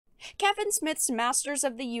Kevin Smith's Masters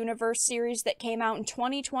of the Universe series that came out in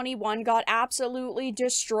 2021 got absolutely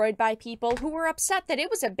destroyed by people who were upset that it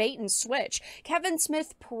was a bait and switch. Kevin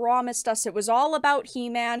Smith promised us it was all about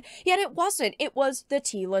He-Man, yet it wasn't. It was the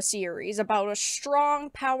Teela series, about a strong,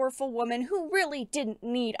 powerful woman who really didn't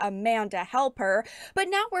need a man to help her. But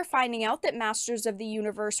now we're finding out that Masters of the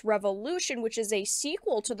Universe Revolution, which is a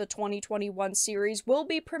sequel to the 2021 series, will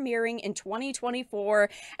be premiering in 2024,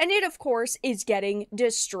 and it, of course, is getting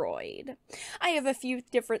destroyed. I have a few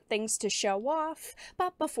different things to show off,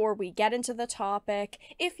 but before we get into the topic,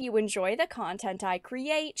 if you enjoy the content I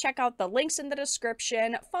create, check out the links in the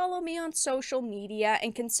description, follow me on social media,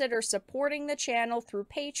 and consider supporting the channel through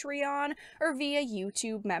Patreon or via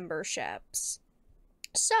YouTube memberships.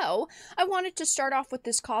 So, I wanted to start off with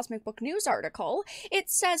this Cosmic Book News article. It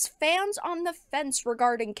says, fans on the fence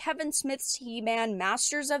regarding Kevin Smith's He-Man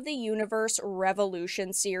Masters of the Universe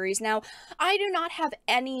Revolution series. Now, I do not have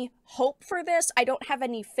any hope for this. I don't have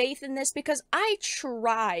any faith in this because I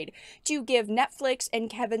tried to give Netflix and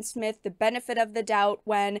Kevin Smith the benefit of the doubt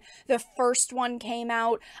when the first one came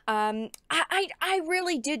out. I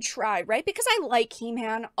really did try, right? Because I like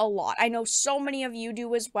He-Man a lot. I know so many of you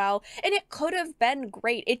do as well, and it could have been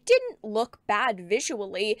great. It didn't look bad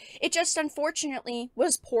visually. It just unfortunately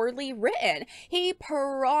was poorly written. He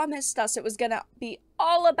promised us it was gonna be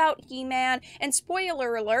all about He-Man, and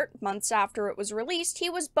spoiler alert, months after it was released, he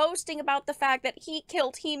was boasting about the fact that he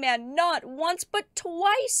killed He-Man not once but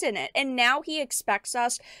twice in it, and now he expects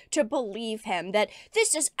us to believe him, that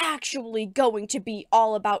this is actually going to be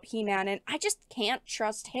all about He-Man, and I just can't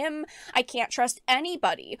trust him. I can't trust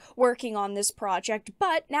anybody working on this project,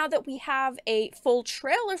 but now that we have a full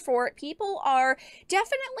trailer for it, people are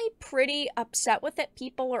definitely pretty upset with it.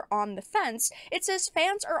 People are on the fence. It says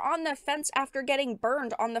fans are on the fence after getting burned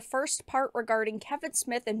on the first part regarding Kevin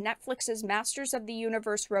Smith and Netflix's Masters of the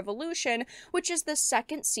Universe Revolution, which is the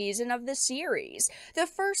second season of the series. The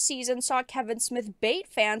first season saw Kevin Smith bait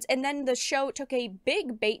fans, and then the show took a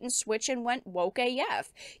big bait and switch and went woke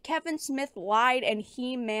AF. Kevin Smith lied and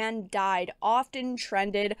He-Man died, often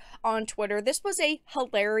trended on Twitter. This was a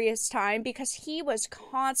hilarious time because he was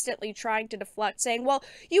constantly trying to deflect, saying, well,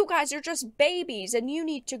 you guys are just babies and you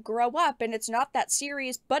need to grow up and it's not that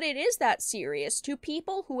serious, but it is that serious. To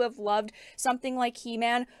people who have loved something like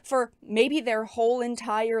He-Man for maybe their whole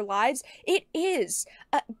entire lives, it is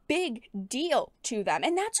a big deal to them,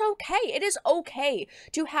 and that's okay. It is okay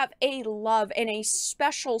to have a love and a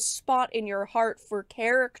special spot in your heart for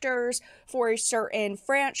characters, for a certain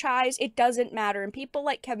franchise. It doesn't matter, and people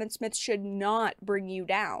like Kevin Smith should not bring you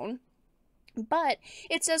down. But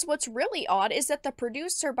it says what's really odd is that the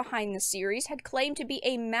producer behind the series had claimed to be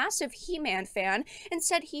a massive He-Man fan and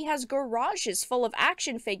said he has garages full of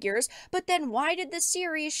action figures, but then why did the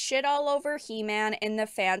series shit all over He-Man and the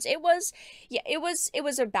fans? It was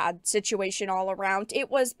a bad situation all around. It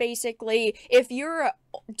was basically, if you're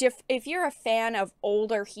a fan of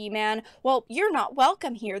older He-Man, well, you're not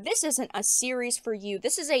welcome here. This isn't a series for you.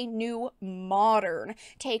 This is a new, modern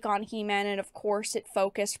take on He-Man, and of course it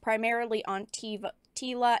focused primarily on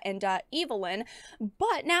Teela and Evelyn.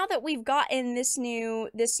 But now that we've gotten this new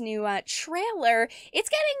trailer, it's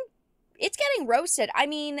getting roasted. I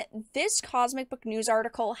mean, this Cosmic Book News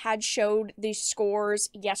article had showed the scores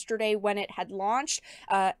yesterday when it had launched.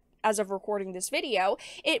 As of recording this video,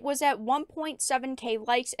 it was at 1.7k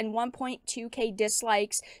likes and 1.2k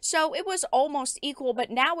dislikes, so it was almost equal,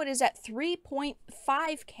 but now it is at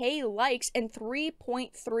 3.5k likes and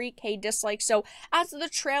 3.3k dislikes. So as the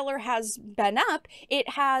trailer has been up, it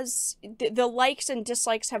has, the likes and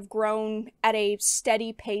dislikes have grown at a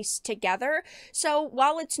steady pace together. So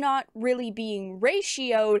while it's not really being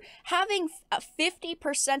ratioed, having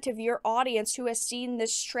 50% of your audience who has seen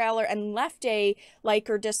this trailer and left a like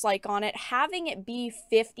or dislike on it, having it be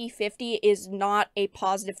 50-50 is not a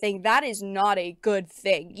positive thing. That is not a good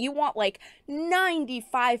thing. You want like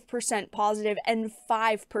 95% positive and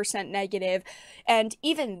 5% negative, and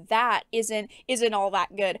even that isn't all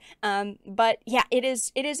that good. But yeah, it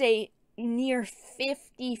is a near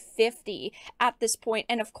 50-50 at this point,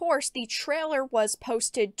 and of course the trailer was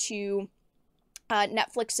posted to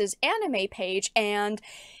Netflix's anime page, and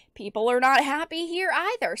people are not happy here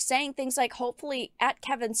either, saying things like, hopefully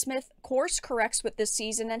Kevin Smith course corrects with this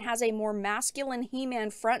season and has a more masculine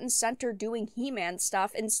He-Man front and center doing He-Man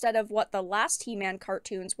stuff instead of what the last He-Man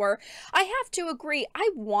cartoons were. I have to agree, I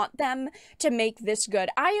want them to make this good.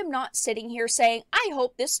 I am not sitting here saying, I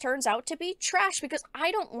hope this turns out to be trash, because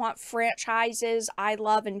I don't want franchises I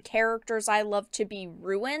love and characters I love to be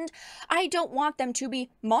ruined. I don't want them to be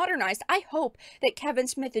modernized. I hope that Kevin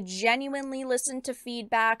Smith genuinely listened to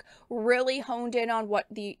feedback, back, really honed in on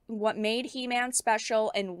what made He-Man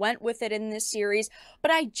special and went with it in this series,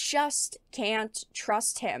 but I just can't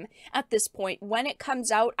trust him at this point. When it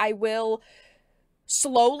comes out, I will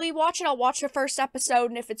slowly watch it. I'll watch the first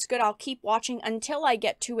episode, and if it's good, I'll keep watching until I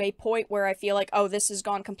get to a point where I feel like, oh, this has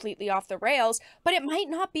gone completely off the rails, but it might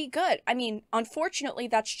not be good. I mean, unfortunately,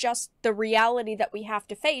 that's just the reality that we have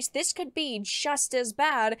to face. This could be just as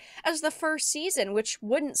bad as the first season, which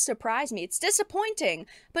wouldn't surprise me. It's disappointing,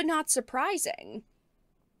 but not surprising.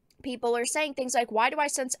 People are saying things like, why do I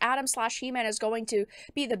sense Adam/He-Man is going to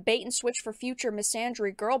be the bait and switch for future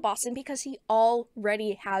misandry girl boss? And because he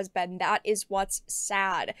already has been. That is what's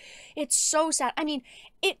sad. It's so sad. I mean,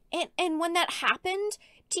 and when that happened,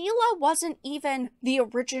 Teela wasn't even the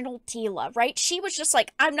original Teela, right? She was just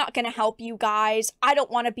like, I'm not going to help you guys. I don't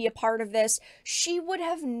want to be a part of this. She would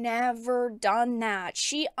have never done that.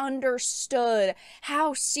 She understood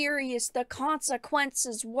how serious the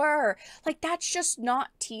consequences were. Like, that's just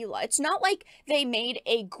not Teela. It's not like they made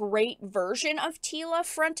a great version of Teela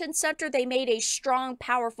front and center. They made a strong,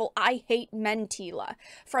 powerful, I hate men Teela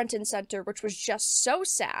front and center, which was just so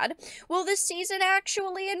sad. Will this season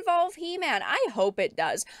actually involve He-Man? I hope it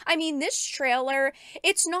does. I mean, this trailer,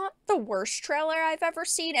 it's not the worst trailer I've ever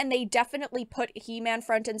seen, and they definitely put He-Man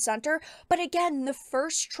front and center, but again, the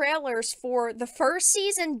first trailers for the first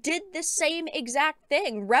season did the same exact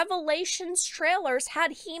thing. Revelations trailers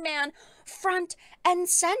had He-Man front and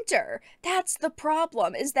center. That's the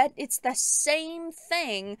problem, is that it's the same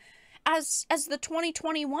thing as the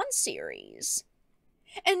 2021 series.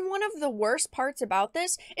 And one of the worst parts about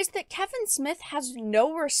this is that Kevin Smith has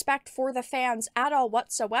no respect for the fans at all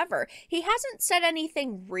whatsoever. He hasn't said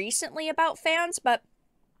anything recently about fans, but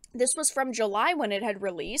this was from July when it had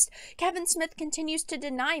released. Kevin Smith continues to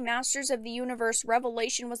deny Masters of the Universe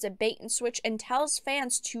Revelation was a bait and switch and tells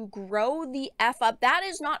fans to grow the F up. That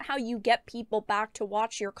is not how you get people back to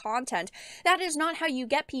watch your content. That is not how you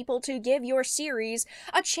get people to give your series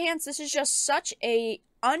a chance. This is just such a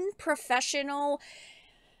unprofessional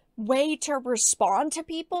way to respond to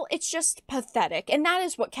people. It's just pathetic. And that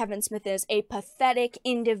is what Kevin Smith is, a pathetic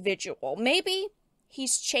individual. Maybe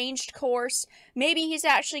he's changed course. Maybe he's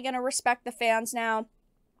actually going to respect the fans now.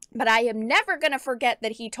 But I am never going to forget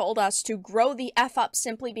that he told us to grow the F up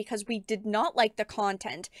simply because we did not like the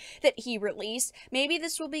content that he released. Maybe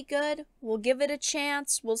this will be good. We'll give it a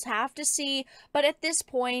chance. We'll have to see. But at this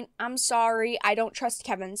point, I'm sorry. I don't trust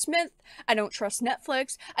Kevin Smith. I don't trust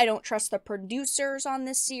Netflix. I don't trust the producers on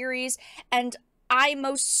this series. And I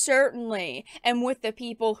most certainly am with the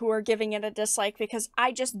people who are giving it a dislike because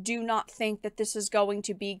I just do not think that this is going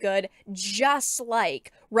to be good, just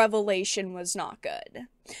like Revelation was not good.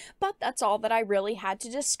 But that's all that I really had to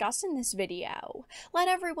discuss in this video. Let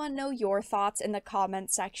everyone know your thoughts in the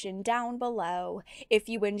comment section down below. If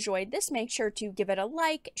you enjoyed this, make sure to give it a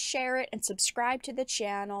like, share it, and subscribe to the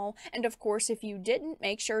channel. And of course, if you didn't,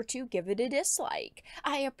 make sure to give it a dislike.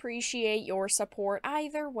 I appreciate your support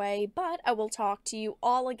either way, but I will talk to you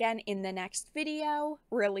all again in the next video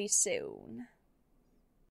really soon.